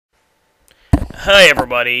Hi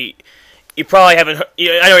everybody. You probably haven't. I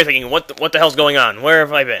know you're thinking, what the hell's going on? Where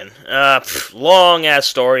have I been? Long ass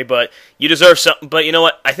story, but you deserve some. But you know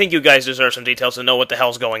what? I think you guys deserve some details to know what the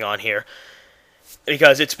hell's going on here,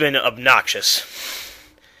 because it's been obnoxious.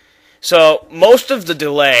 So most of the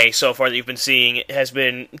delay so far that you've been seeing has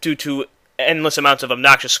been due to endless amounts of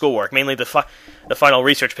obnoxious schoolwork, mainly the final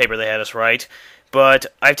research paper they had us write. But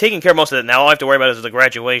I've taken care of most of it now. All I have to worry about is the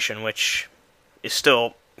graduation, which is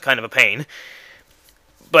still kind of a pain.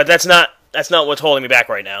 But that's not what's holding me back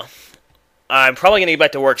right now. I'm probably gonna get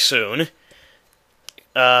back to work soon.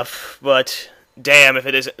 But damn if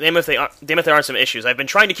it is. Damn if there aren't some issues. I've been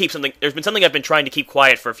trying to keep something. There's been something I've been trying to keep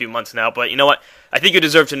quiet for a few months now. But you know what? I think you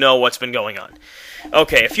deserve to know what's been going on.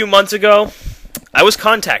 Okay, a few months ago, I was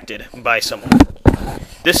contacted by someone.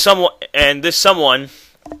 This someone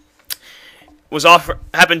was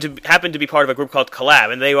happened to be part of a group called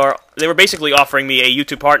Collab, and they were basically offering me a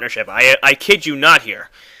YouTube partnership. I kid you not here.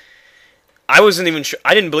 I wasn't even sure.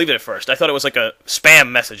 I didn't believe it at first. I thought it was like a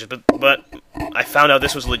spam message, but I found out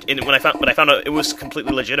this was I found out it was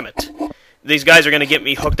completely legitimate. These guys are going to get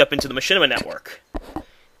me hooked up into the Machinima network.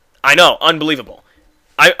 I know, unbelievable.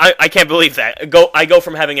 I can't believe that. I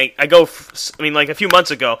mean, like a few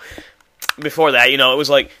months ago, before that, you know, it was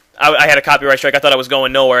like I had a copyright strike. I thought I was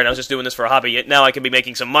going nowhere, and I was just doing this for a hobby. Yet now I could be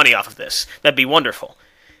making some money off of this. That'd be wonderful,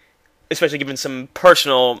 especially given some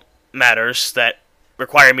personal matters that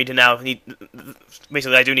require me to now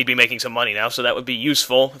basically I do need to be making some money now, so that would be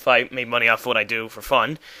useful if I made money off what I do for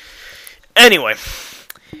fun. Anyway,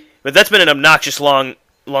 but that's been an obnoxious long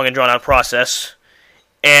and drawn out process,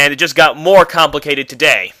 and it just got more complicated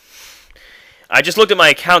today. I just looked at my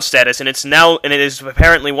account status, and it is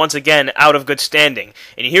apparently once again out of good standing.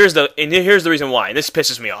 And here's the reason why. And this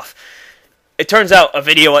pisses me off. It turns out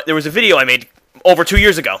there was a video I made over 2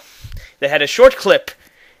 years ago that had a short clip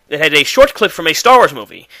from a Star Wars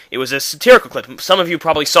movie. It was a satirical clip. Some of you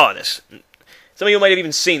probably saw this. Some of you might have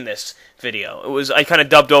even seen this video. I kind of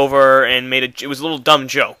dubbed over and it was a little dumb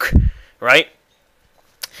joke, right?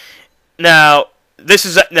 Now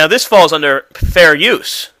this falls under fair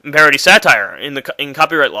use and parody satire in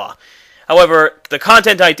copyright law. However, the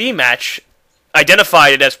Content ID match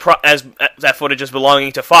identified it as that footage as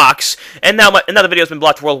belonging to Fox, and now the video's been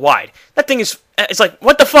blocked worldwide. That thing it's like,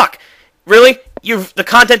 what the fuck? Really? The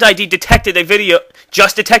Content ID detected a video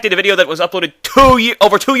that was uploaded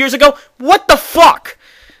over 2 years ago? What the fuck?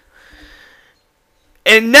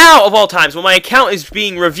 And now, of all times, when my account is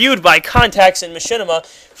being reviewed by contacts in Machinima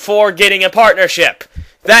for getting a partnership,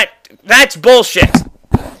 that's bullshit.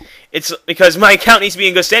 It's because my account needs to be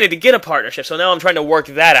in good standing to get a partnership. So now I'm trying to work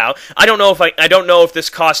that out. I don't know if this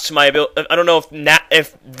costs my ability. I don't know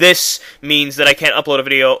if this means that I can't upload a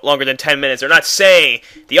video longer than 10 minutes. The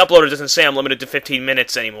uploader doesn't say I'm limited to 15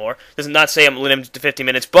 minutes anymore. It does not say I'm limited to 15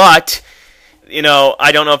 minutes. But you know,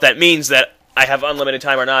 I don't know if that means that I have unlimited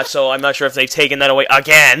time or not, so I'm not sure if they've taken that away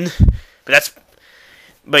again.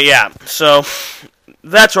 But yeah, so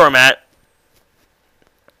that's where I'm at.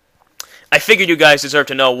 I figured you guys deserve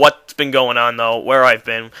to know what's been going on, though, where I've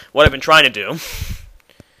been, what I've been trying to do.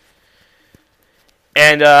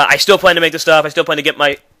 And I still plan to make this stuff. I still plan to get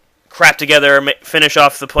my crap together, finish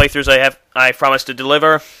off the playthroughs I promised to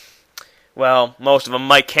deliver. Well, most of them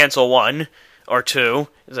might cancel one or two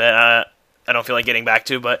that I don't feel like getting back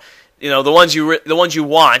to, but you know, the ones you want, the ones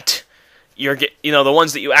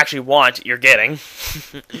that you actually want, you're getting.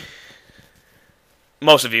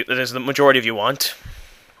 Most of you, that is, the majority of you want.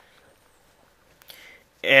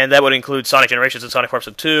 And that would include Sonic Generations and Sonic Corps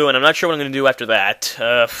 2, and I'm not sure what I'm going to do after that.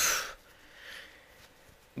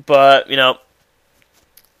 But, you know,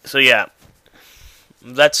 so yeah.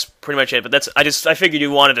 That's pretty much it, but I figured you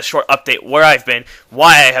wanted a short update where I've been,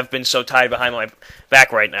 why I have been so tied behind my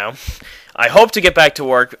back right now. I hope to get back to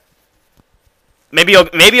work. Maybe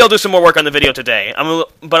I'll do some more work on the video today. But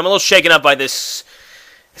I'm a little shaken up by this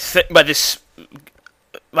hit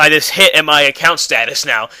at my account status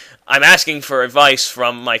now. I'm asking for advice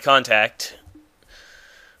from my contact,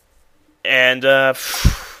 and I'm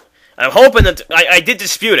hoping that I did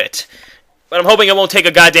dispute it, but I'm hoping it won't take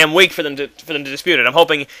a goddamn week for them to dispute it. I'm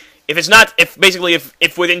hoping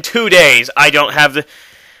if within 2 days that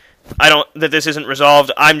this isn't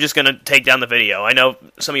resolved, I'm just gonna take down the video. I know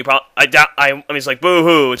some of you probably I mean, it's like,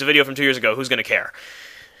 boo-hoo, it's a video from 2 years ago. Who's gonna care?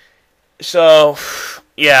 So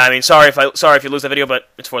yeah, I mean, sorry if you lose the video, but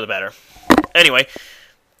it's for the better. Anyway,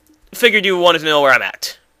 figured you wanted to know where I'm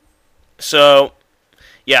at. So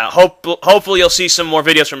yeah, hopefully you'll see some more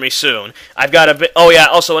videos from me soon. I've got a bit. Oh yeah,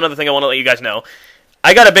 also another thing I want to let you guys know.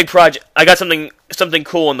 I got a big project. I got something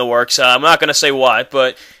cool in the works. I'm not gonna say what,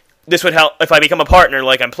 but this would help if I become a partner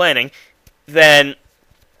like I'm planning. then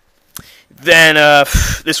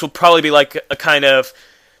this will probably be like a kind of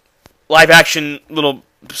live action little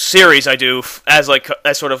series I do as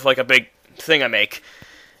sort of like a big thing I make.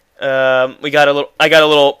 I got a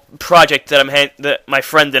little project that my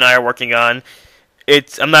friend and I are working on.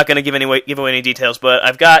 I'm not going to give away any details, but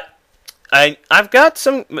I've got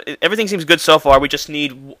some. Everything seems good so far. I just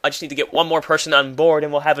need to get one more person on board,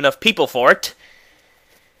 and we'll have enough people for it.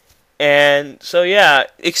 And so yeah,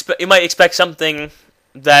 you might expect something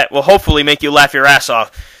that will hopefully make you laugh your ass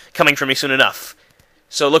off coming from me soon enough.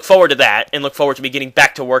 So look forward to that, and look forward to me getting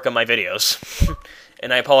back to work on my videos.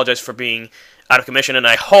 And I apologize for being out of commission, and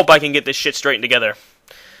I hope I can get this shit straightened together.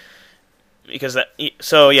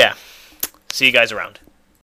 So yeah, see you guys around.